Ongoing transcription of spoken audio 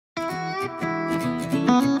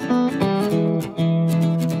G'day,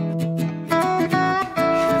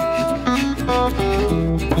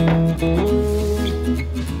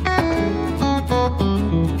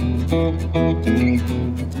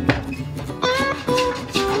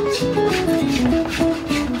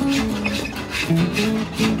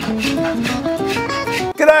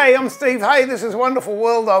 I'm Steve. Hey, this is Wonderful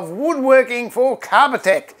World of Woodworking for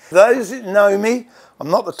Carbatec. Those that know me,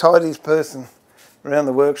 I'm not the tidiest person around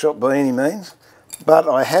the workshop by any means, but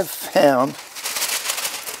I have found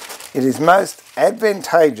it is most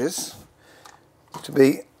advantageous to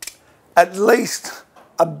be at least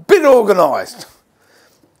a bit organised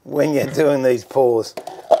when you're doing these pours.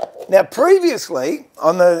 Now previously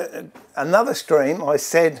on another stream I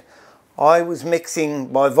said I was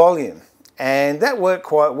mixing by volume, and that worked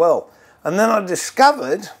quite well. And then I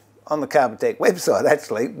discovered on the Carbatec website,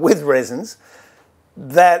 actually, with resins,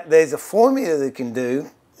 that there's a formula that you can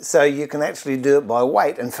do so you can actually do it by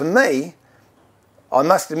weight. And for me, I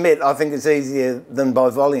must admit, I think it's easier than by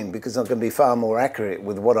volume because I can be far more accurate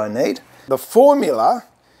with what I need. The formula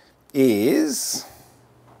is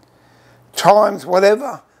times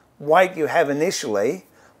whatever weight you have initially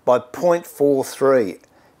by 0.43,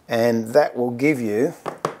 and that will give you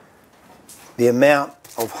the amount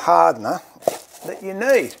of hardener that you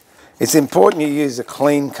need. It's important you use a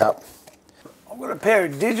clean cup. I've got a pair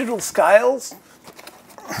of digital scales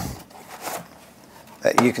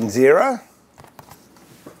that you can zero,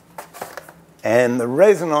 and the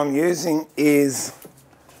resin I'm using is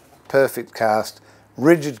Perfect Cast,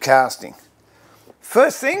 rigid casting.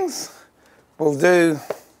 First things, we'll do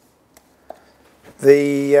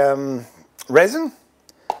the resin,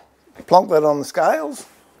 plonk that on the scales,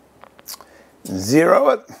 zero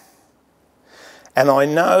it, and I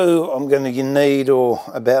know I'm going to need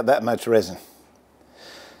about that much resin,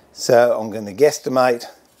 so I'm going to guesstimate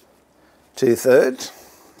 2/3,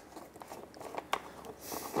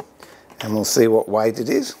 and we'll see what weight it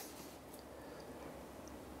is.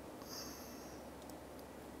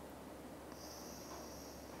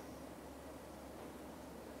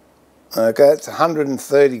 Okay, it's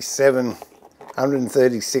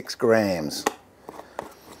 136 grams.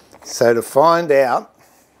 So to find out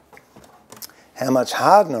how much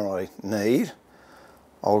hardener I need,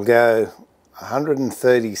 I'll go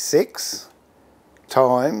 136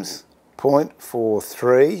 times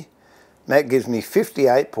 0.43. That gives me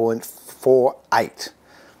 58.48.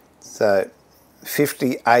 So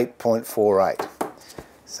 58.48.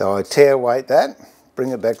 So I tare weight that, bring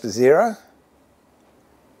it back to zero.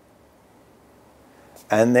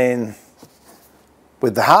 And then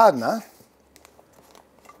with the hardener,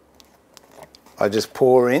 I just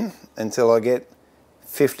pour in until I get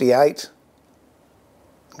 58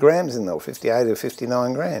 grams in there, 58 or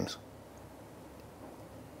 59 grams.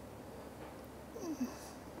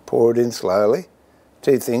 Pour it in slowly.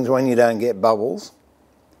 Two things: one, you don't get bubbles,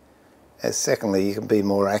 and secondly, you can be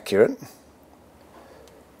more accurate.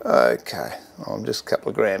 Okay, I'm just a couple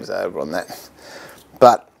of grams over on that,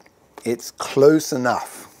 but it's close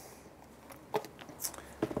enough.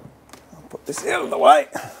 I'll put this out of the way.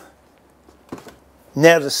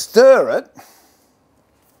 Now to stir it,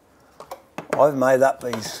 I've made up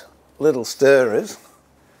these little stirrers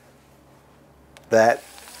that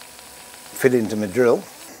fit into my drill.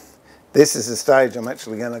 This is the stage I'm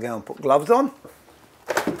actually going to go and put gloves on.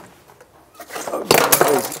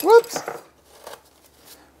 Whoops!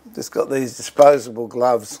 Just got these disposable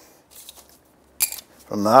gloves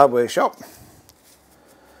from the hardware shop.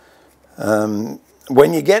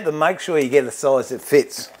 When you get them, make sure you get a size that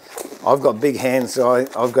fits. I've got big hands, so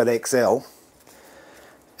I've got XL,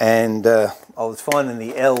 and I was finding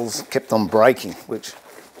the L's kept on breaking, which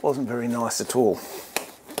wasn't very nice at all.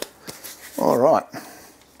 All right.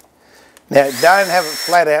 Now, don't have it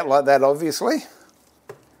flat out like that, obviously.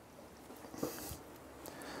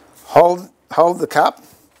 Hold the cup.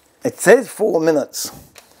 It says 4 minutes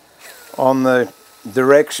on the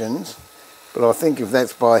directions, but I think if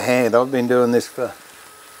that's by hand, I've been doing this for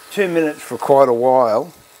 2 minutes for quite a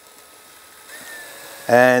while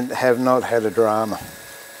and have not had a drama.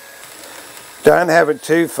 Don't have it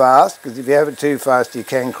too fast, because if you have it too fast you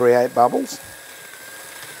can create bubbles,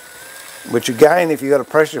 which again, if you've got a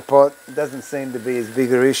pressure pot, it doesn't seem to be as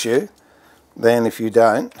big an issue than if you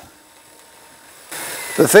don't.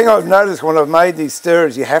 The thing I've noticed when I've made these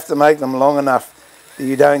stirrers, you have to make them long enough that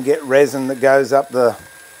you don't get resin that goes up the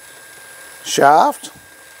shaft,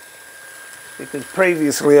 because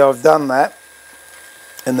previously I've done that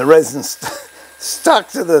and the resin stuck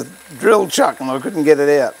to the drill chuck and I couldn't get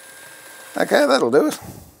it out. Okay, that'll do it.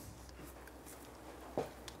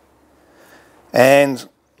 And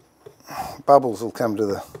bubbles will come to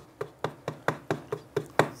the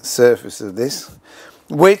surface of this,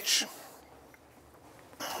 which,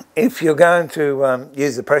 if you're going to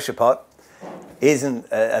use the pressure pot, isn't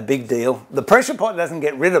a big deal. The pressure pot doesn't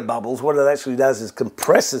get rid of bubbles. What it actually does is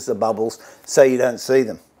compresses the bubbles so you don't see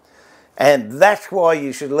them. And that's why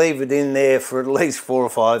you should leave it in there for at least 4 or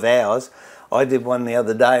 5 hours. I did one the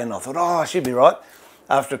other day and I thought, oh, I should be right.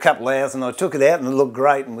 After a couple of hours, and I took it out and it looked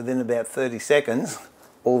great, and within about 30 seconds,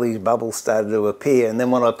 all these bubbles started to appear. And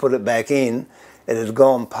then when I put it back in, it had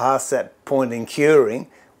gone past that point in curing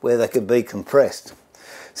where they could be compressed.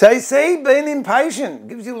 So you see, being impatient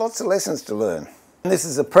gives you lots of lessons to learn. And this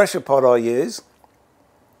is a pressure pot I use,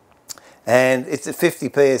 and it's at 50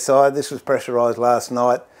 psi. This was pressurised last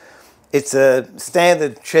night. It's a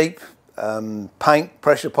standard cheap paint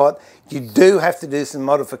pressure pot. You do have to do some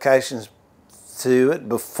modifications to it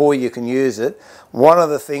before you can use it. One of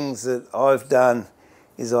the things that I've done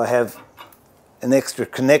is I have an extra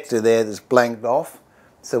connector there that's blanked off.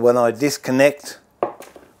 So when I disconnect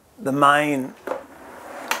the main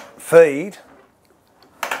feed,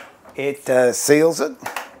 it seals it,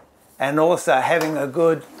 and also having a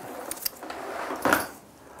good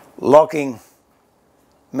locking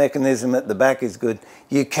mechanism at the back is good.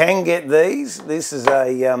 You can get these. This is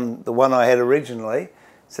the one I had originally.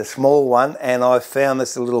 It's a small one, and I found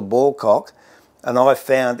this a little ball cock, and I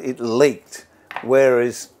found it leaked,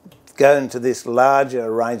 whereas going to this larger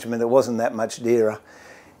arrangement, it wasn't that much dearer.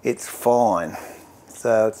 It's fine.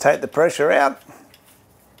 So take the pressure out.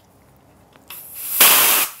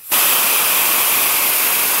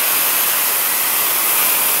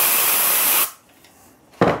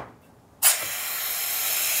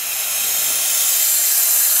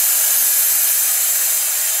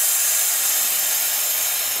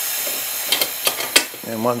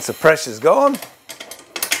 And once the pressure's gone,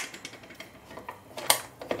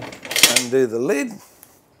 undo the lid.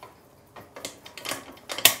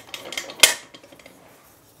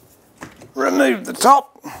 Remove the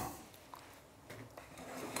top.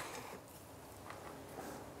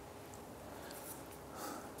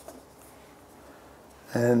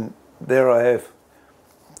 And there I have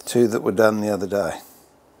 2 that were done the other day.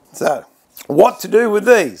 So, what to do with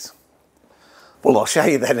these? Well, I'll show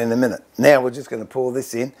you that in a minute. Now we're just going to pour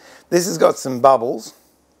this in. This has got some bubbles.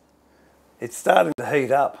 It's starting to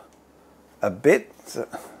heat up a bit. So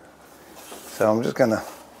I'm just going to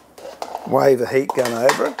wave a heat gun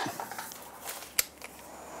over it.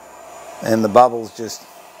 And the bubbles just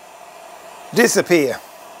disappear.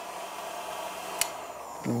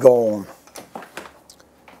 Gone.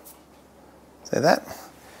 See that?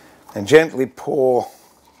 And gently pour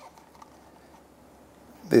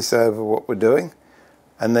this over what we're doing,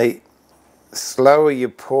 and the slower you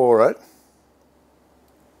pour it,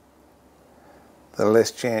 the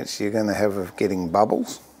less chance you're going to have of getting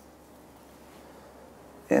bubbles.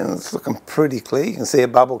 And it's looking pretty clear. You can see a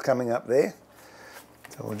bubble coming up there.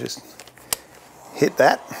 So we'll just hit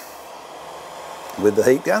that with the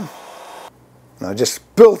heat gun. And I just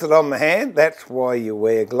spilt it on my hand. That's why you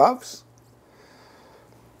wear gloves.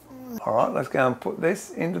 All right, let's go and put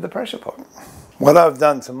this into the pressure pot. What I've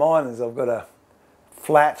done to mine is I've got a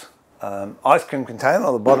flat ice cream container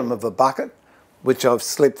on the bottom of a bucket, which I've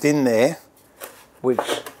slipped in there, which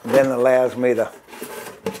then allows me to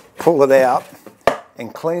pull it out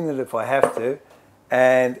and clean it if I have to.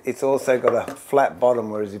 And it's also got a flat bottom,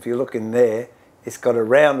 whereas if you look in there, it's got a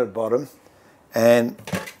rounded bottom. And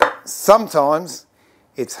sometimes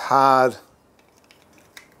it's hard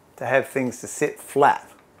to have things to sit flat.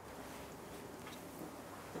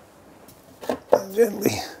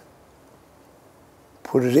 Gently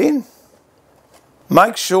put it in.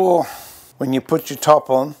 Make sure when you put your top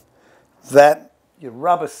on that your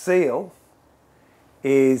rubber seal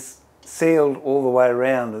is sealed all the way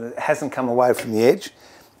around and it hasn't come away from the edge.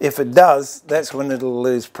 If it does, that's when it'll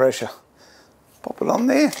lose pressure. Pop it on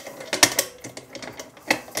there.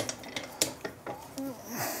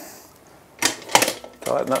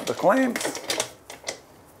 Tighten up the clamps.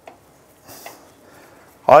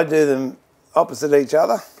 I do them opposite each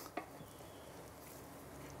other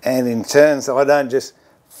and in turn, so I don't just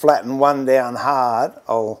flatten one down hard.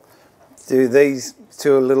 I'll do these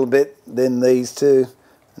 2 a little bit, then these 2,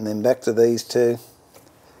 and then back to these 2,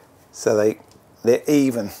 so they're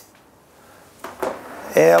even.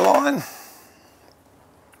 Airline.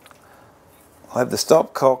 I have the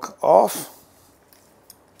stopcock off.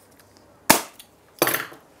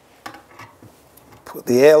 Put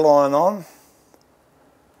the airline on.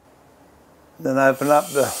 Then open up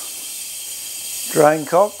the drain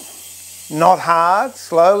cock. Not hard,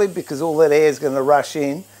 slowly, because all that air is going to rush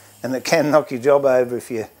in and it can knock your job over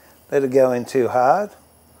if you let it go in too hard.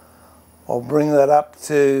 I'll bring that up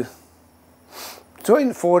to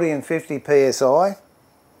between 40 and 50 psi.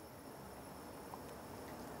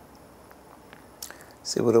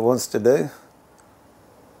 See what it wants to do.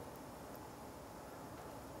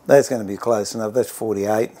 That's going to be close enough. That's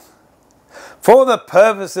 48. For the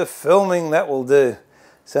purpose of filming, that will do.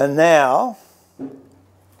 So now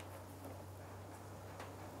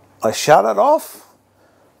I shut it off,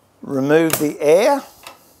 remove the air,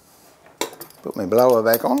 put my blower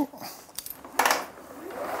back on,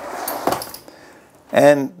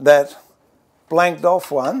 and that blanked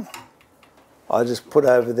off one I just put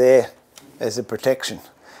over there as a protection.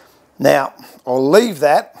 Now I'll leave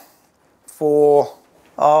that for,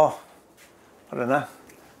 I don't know,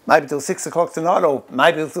 maybe till 6 o'clock tonight, or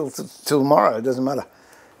maybe till tomorrow, it doesn't matter.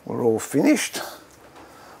 We're all finished.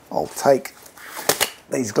 I'll take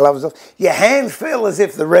these gloves off. Your hands feel as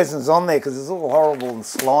if the resin's on there because it's all horrible and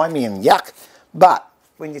slimy and yuck. But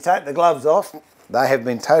when you take the gloves off, they have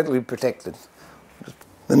been totally protected.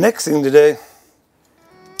 The next thing to do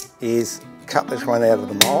is cut this one out of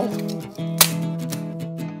the mould.